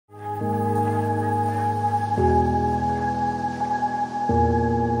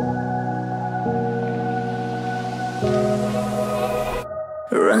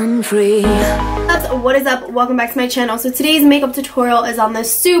run free. What is up? Welcome back to my channel. So today's makeup tutorial is on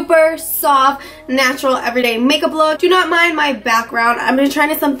this super soft, natural, everyday makeup look. Do not mind my background. I'm going to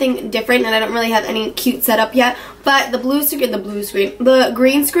try something different and I don't really have any cute setup yet. But the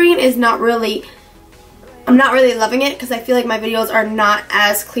green screen is not really, I'm not really loving it because I feel like my videos are not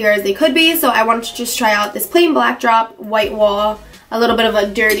as clear as they could be. So I wanted to just try out this plain black drop, white wall, a little bit of a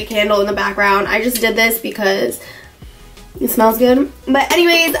dirty candle in the background. I just did this because it smells good. But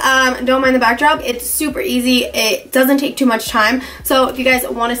anyways, don't mind the backdrop. It's super easy. It doesn't take too much time. So if you guys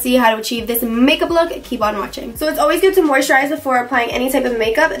want to see how to achieve this makeup look, keep on watching. So it's always good to moisturize before applying any type of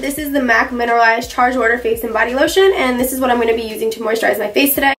makeup. This is the MAC Mineralized Charged Water Face and Body Lotion, and this is what I'm going to be using to moisturize my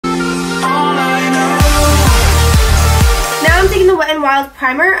face today. Now I'm taking the Wet n Wild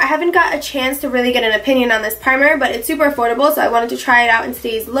primer. I haven't got a chance to really get an opinion on this primer, but it's super affordable, so I wanted to try it out in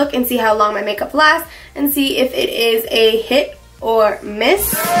today's look and see how long my makeup lasts and see if it is a hit or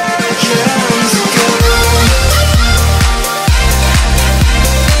miss.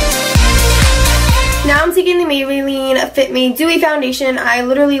 Now I'm taking the Maybelline Fit Me Dewy Foundation. I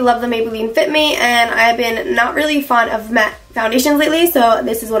literally love the Maybelline Fit Me, and I've been not really fond of matte foundations lately, so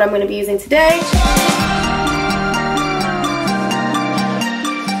this is what I'm going to be using today.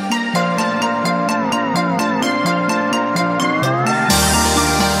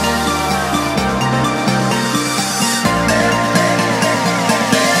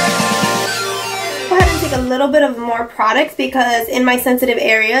 A little bit of more product because in my sensitive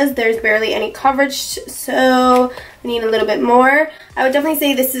areas there's barely any coverage, so I need a little bit more. I would definitely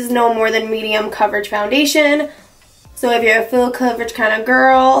say this is no more than medium coverage foundation, so if you're a full coverage kind of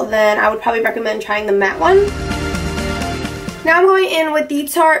girl, then I would probably recommend trying the matte one. Now I'm going in with the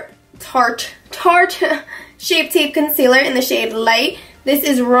Tarte Shape Tape Concealer in the shade Light. This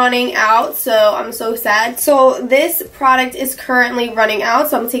is running out, so I'm so sad. So this product is currently running out,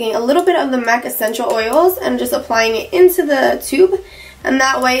 so I'm taking a little bit of the MAC Essential Oils and just applying it into the tube. And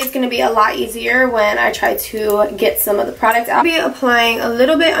that way it's going to be a lot easier when I try to get some of the product out. I'll be applying a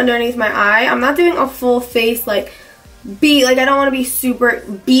little bit underneath my eye. I'm not doing a full face like beat, like I don't want to be super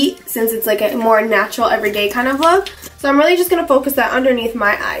beat since it's like a more natural everyday kind of look. So I'm really just going to focus that underneath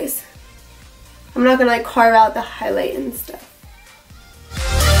my eyes. I'm not going to like carve out the highlight and stuff.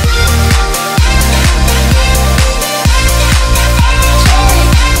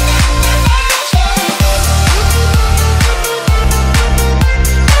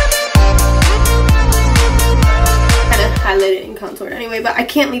 Highlighted and contoured anyway, but I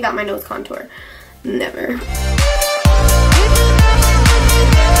can't leave out my nose contour. Never.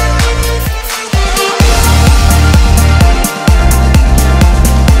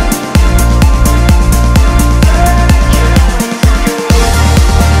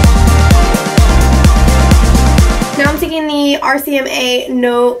 Now I'm taking the RCMA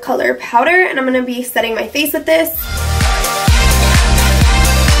No Color Powder and I'm going to be setting my face with this.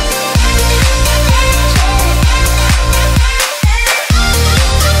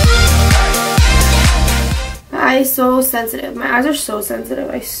 My eyes so sensitive. My eyes are so sensitive,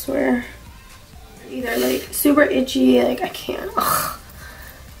 I swear. Either like super itchy, like I can't. Ugh.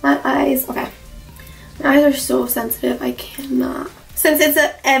 My eyes, okay. My eyes are so sensitive, I cannot. Since it's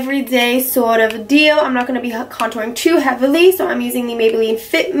an everyday sort of deal, I'm not going to be contouring too heavily, so I'm using the Maybelline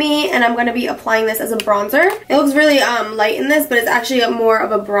Fit Me, and I'm going to be applying this as a bronzer. It looks really light in this, but it's actually more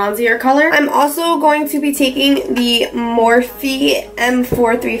of a bronzier color. I'm also going to be taking the MORPHE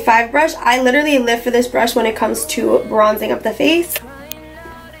M435 brush. I literally live for this brush when it comes to bronzing up the face.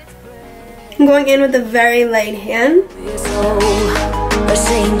 I'm going in with a very light hand. So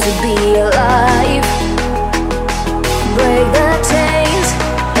ashamed to be alive. Break the chains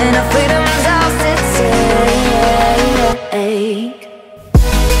and our freedom's ours to take.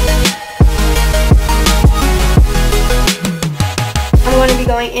 I'm going to be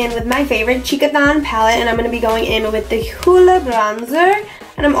going in with my favorite cheekathon palette, and I'm going to be going in with the Hoola bronzer,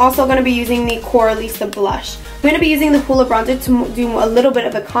 and I'm also going to be using the Coralisa blush. I'm going to be using the Hoola bronzer to do a little bit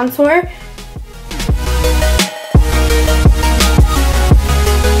of a contour.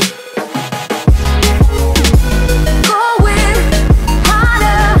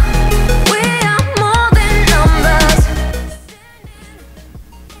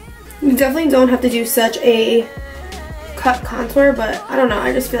 You definitely don't have to do such a cut contour, but I don't know,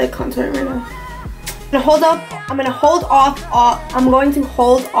 I just feel like contouring right now. I'm going to hold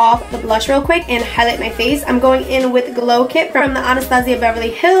off the blush real quick and highlight my face. I'm going in with Glow Kit from the Anastasia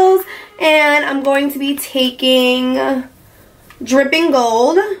Beverly Hills, and I'm going to be taking Dripping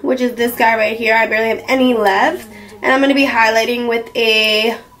Gold, which is this guy right here. I barely have any left. And I'm going to be highlighting with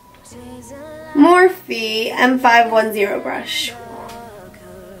a Morphe M510 brush.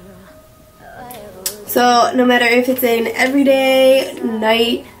 So no matter if it's an everyday,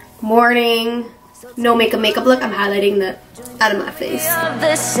 night, morning, no makeup look, I'm highlighting the out of my face.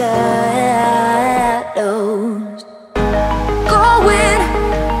 The shadows going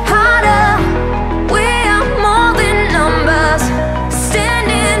harder. We are more than numbers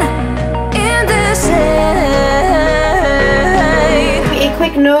standing in this A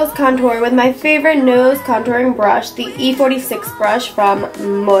quick nose contour with my favorite nose contouring brush, the E46 brush from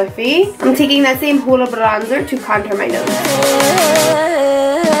MORPHE. I'm taking that same Hoola bronzer to contour my nose.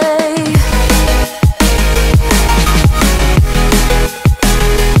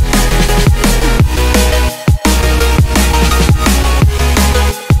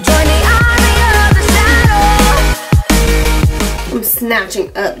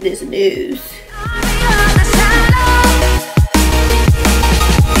 Snatching up this nose.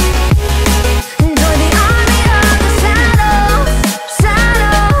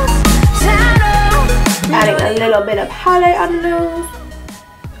 Adding a little bit of highlight on the nose.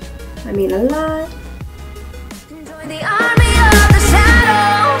 I mean a lot. the army of the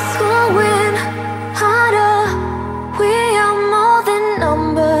shadows going harder. We are more than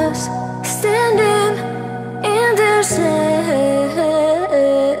numbers standing in their shade.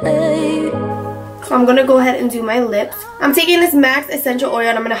 So I'm gonna go ahead and do my lips. I'm taking this MAC essential oil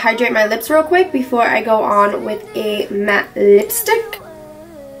and I'm gonna hydrate my lips real quick before I go on with a matte lipstick.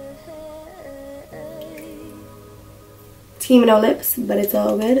 Team no lips, but it's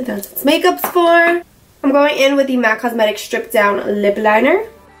all good. That's what makeup's for. I'm going in with the MAC Cosmetics Strip Down Lip Liner.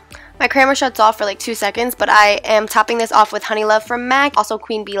 My camera shuts off for like 2 seconds, but I am topping this off with Honey Love from MAC, also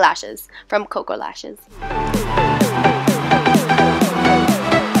Queen Bee Lashes from Coco Lashes.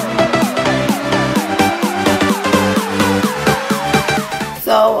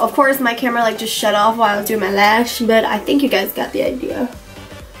 So, of course, my camera like just shut off while I was doing my lash, but I think you guys got the idea.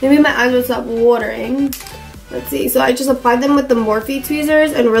 Maybe my eyes will stop watering. Let's see. So I just applied them with the Morphe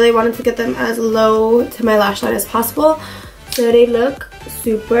tweezers and really wanted to get them as low to my lash line as possible so they look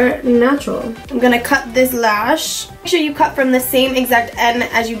super natural. I'm gonna cut this lash. Make sure you cut from the same exact end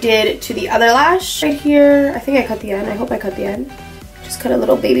as you did to the other lash. Right here, I think I cut the end. I hope I cut the end. Just cut a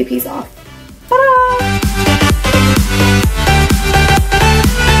little baby piece off. Ta-da!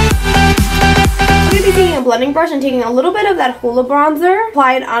 I'm going to be taking a blending brush and taking a little bit of that Hoola bronzer,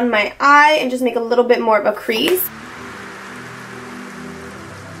 apply it on my eye, and just make a little bit more of a crease.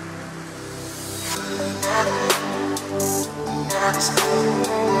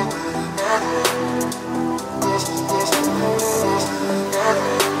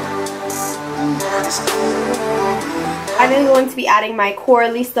 I'm going to be adding my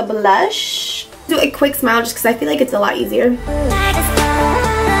Coralista blush. Do a quick smile just because I feel like it's a lot easier.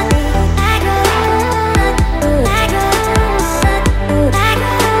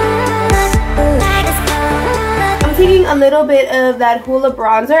 Taking a little bit of that Hoola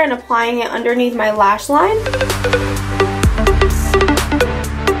bronzer and applying it underneath my lash line.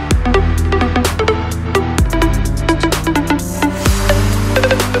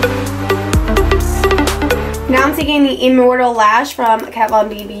 Now I'm taking the Immortal Lash from Kat Von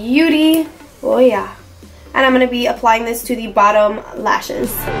D Beauty. Oh yeah. And I'm going to be applying this to the bottom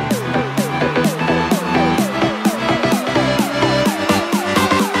lashes.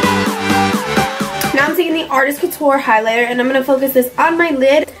 Now I'm taking the Artist Couture highlighter and I'm going to focus this on my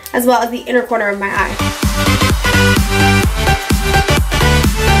lid as well as the inner corner of my eye.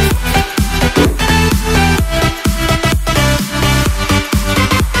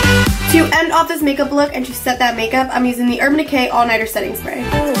 To end off this makeup look and to set that makeup, I'm using the Urban Decay All Nighter Setting Spray.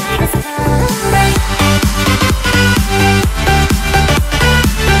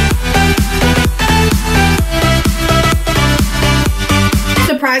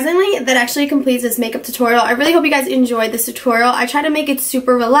 Surprisingly, that actually completes this makeup tutorial. I really hope you guys enjoyed this tutorial. I try to make it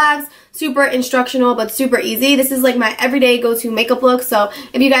super relaxed, super instructional, but super easy. This is like my everyday go-to makeup look, so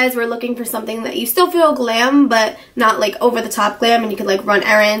if you guys were looking for something that you still feel glam, but not like over-the-top glam, and you could like run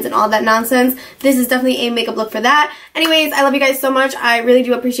errands and all that nonsense, this is definitely a makeup look for that. Anyways, I love you guys so much. I really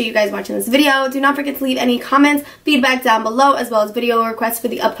do appreciate you guys watching this video. Do not forget to leave any comments, feedback down below, as well as video requests for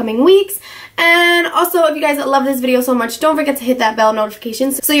the upcoming weeks. And also, if you guys love this video so much, don't forget to hit that bell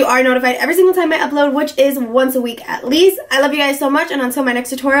notification so you are notified every single time I upload, which is once a week at least. I love you guys so much, and until my next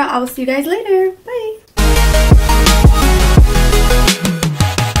tutorial, I will see you guys later. Bye!